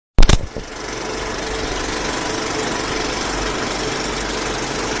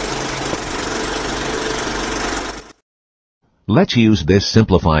Let's use this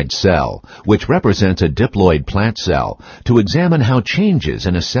simplified cell, which represents a diploid plant cell, to examine how changes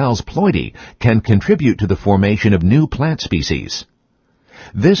in a cell's ploidy can contribute to the formation of new plant species.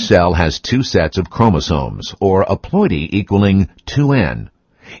 This cell has two sets of chromosomes, or a ploidy equaling 2N,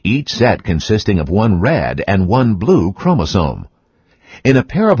 each set consisting of one red and one blue chromosome. In a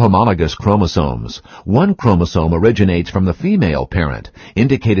pair of homologous chromosomes, one chromosome originates from the female parent,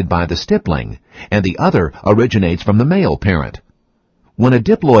 indicated by the stippling, and the other originates from the male parent. When a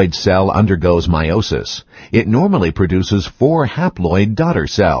diploid cell undergoes meiosis, it normally produces 4 haploid daughter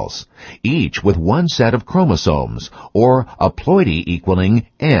cells, each with one set of chromosomes, or a ploidy equaling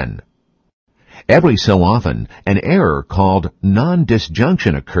N. Every so often, an error called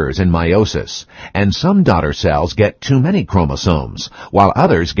non-disjunction occurs in meiosis, and some daughter cells get too many chromosomes, while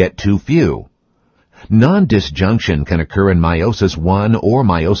others get too few. Non-disjunction can occur in meiosis 1 or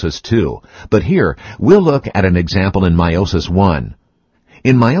meiosis 2, but here we'll look at an example in meiosis 1.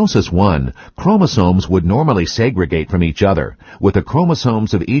 In meiosis 1, chromosomes would normally segregate from each other, with the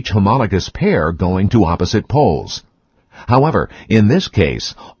chromosomes of each homologous pair going to opposite poles. However, in this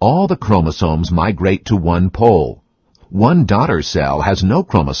case, all the chromosomes migrate to one pole. One daughter cell has no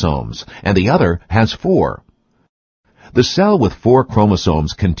chromosomes, and the other has 4. The cell with 4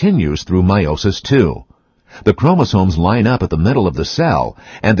 chromosomes continues through meiosis 2. The chromosomes line up at the middle of the cell,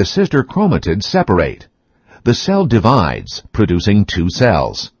 and the sister chromatids separate. The cell divides, producing 2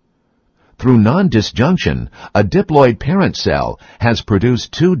 cells. Through non-disjunction, a diploid parent cell has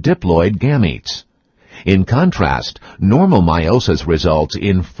produced 2 diploid gametes. In contrast, normal meiosis results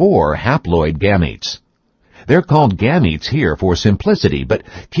in 4 haploid gametes. They're called gametes here for simplicity, but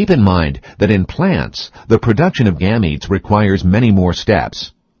keep in mind that in plants, the production of gametes requires many more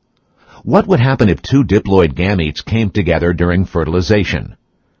steps. What would happen if 2 diploid gametes came together during fertilization?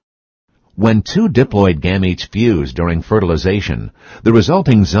 When 2 diploid gametes fuse during fertilization, the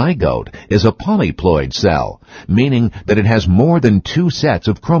resulting zygote is a polyploid cell, meaning that it has more than 2 sets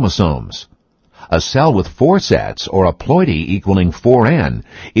of chromosomes. A cell with 4 sets, or a ploidy equaling 4N,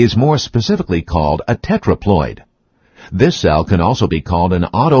 is more specifically called a tetraploid. This cell can also be called an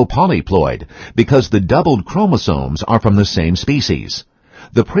autopolyploid because the doubled chromosomes are from the same species.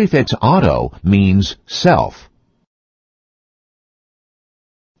 The prefix auto means self.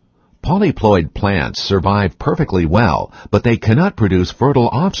 Polyploid plants survive perfectly well, but they cannot produce fertile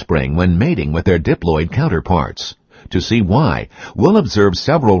offspring when mating with their diploid counterparts. To see why, we'll observe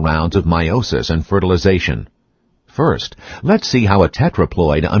several rounds of meiosis and fertilization. First, let's see how a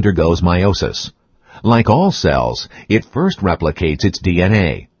tetraploid undergoes meiosis. Like all cells, it first replicates its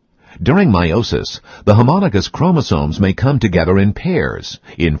DNA. During meiosis, the homologous chromosomes may come together in pairs,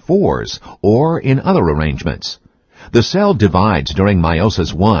 in 4s, or in other arrangements. The cell divides during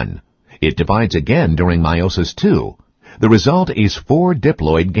meiosis 1. It divides again during meiosis 2. The result is 4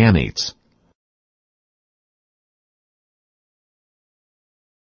 diploid gametes.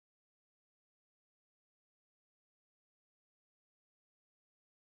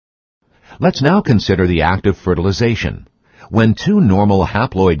 Let's now consider the act of fertilization. When 2 normal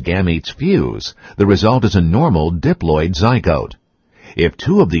haploid gametes fuse, the result is a normal diploid zygote. If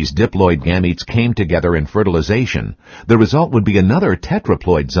 2 of these diploid gametes came together in fertilization, the result would be another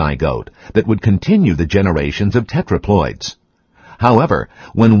tetraploid zygote that would continue the generations of tetraploids. However,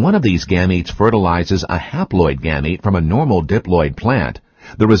 when one of these gametes fertilizes a haploid gamete from a normal diploid plant,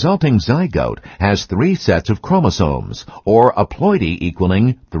 the resulting zygote has 3 sets of chromosomes, or a ploidy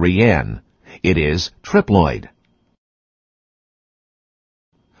equaling 3N. It is triploid.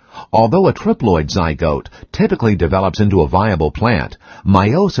 Although a triploid zygote typically develops into a viable plant,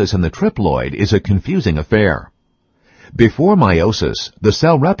 meiosis in the triploid is a confusing affair. Before meiosis, the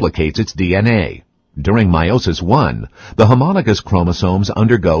cell replicates its DNA. During meiosis 1, the homologous chromosomes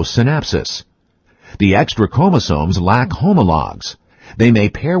undergo synapsis. The extra chromosomes lack homologs. They may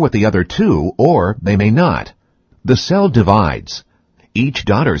pair with the other 2, or they may not. The cell divides. Each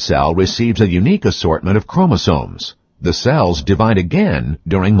daughter cell receives a unique assortment of chromosomes. The cells divide again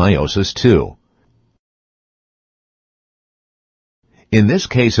during meiosis 2. In this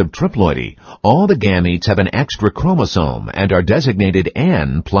case of triploidy, all the gametes have an extra chromosome and are designated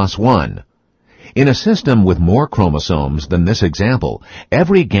N plus 1. In a system with more chromosomes than this example,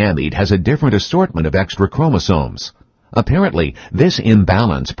 every gamete has a different assortment of extra chromosomes. Apparently, this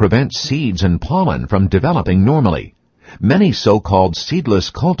imbalance prevents seeds and pollen from developing normally. Many so-called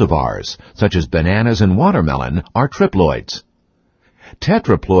seedless cultivars, such as bananas and watermelon, are triploids.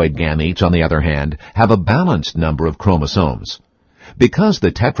 Tetraploid gametes, on the other hand, have a balanced number of chromosomes. Because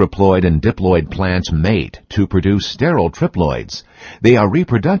the tetraploid and diploid plants mate to produce sterile triploids, they are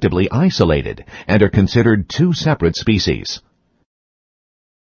reproductively isolated and are considered 2 separate species.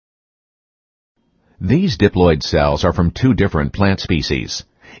 These diploid cells are from two different plant species.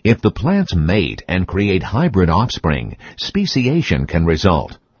 If the plants mate and create hybrid offspring, speciation can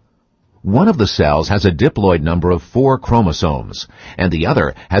result. One of the cells has a diploid number of 4 chromosomes, and the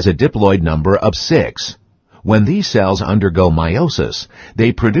other has a diploid number of 6. When these cells undergo meiosis,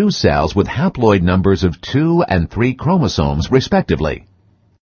 they produce cells with haploid numbers of 2 and 3 chromosomes respectively.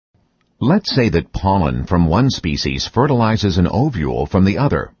 Let's say that pollen from one species fertilizes an ovule from the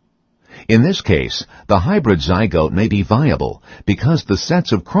other. In this case, the hybrid zygote may be viable because the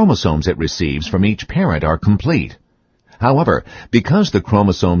sets of chromosomes it receives from each parent are complete. However, because the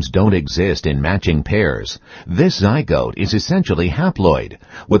chromosomes don't exist in matching pairs, this zygote is essentially haploid,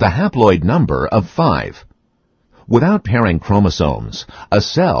 with a haploid number of 5. Without pairing chromosomes, a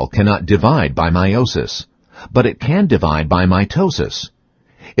cell cannot divide by meiosis, but it can divide by mitosis.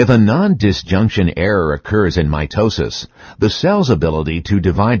 If a non-disjunction error occurs in mitosis, the cell's ability to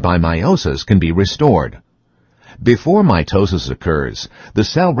divide by meiosis can be restored. Before mitosis occurs, the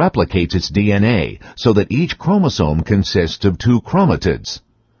cell replicates its DNA so that each chromosome consists of 2 chromatids.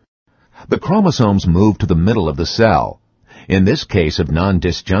 The chromosomes move to the middle of the cell. In this case of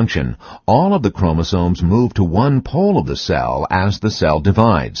non-disjunction, all of the chromosomes move to one pole of the cell as the cell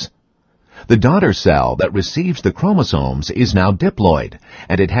divides. The daughter cell that receives the chromosomes is now diploid,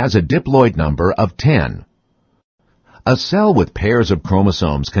 and it has a diploid number of 10. A cell with pairs of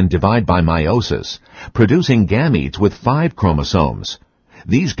chromosomes can divide by meiosis, producing gametes with 5 chromosomes.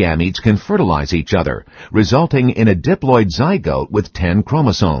 These gametes can fertilize each other, resulting in a diploid zygote with 10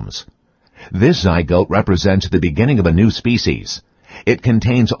 chromosomes. This zygote represents the beginning of a new species. It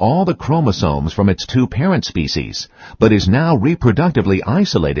contains all the chromosomes from its 2 parent species, but is now reproductively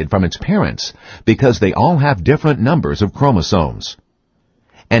isolated from its parents because they all have different numbers of chromosomes.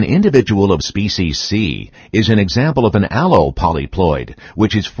 An individual of species C is an example of an allopolyploid,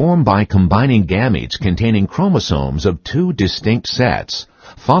 which is formed by combining gametes containing chromosomes of 2 distinct sets,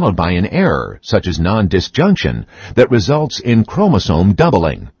 followed by an error, such as non-disjunction, that results in chromosome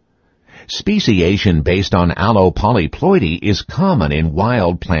doubling. Speciation based on allopolyploidy is common in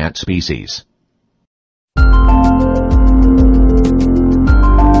wild plant species.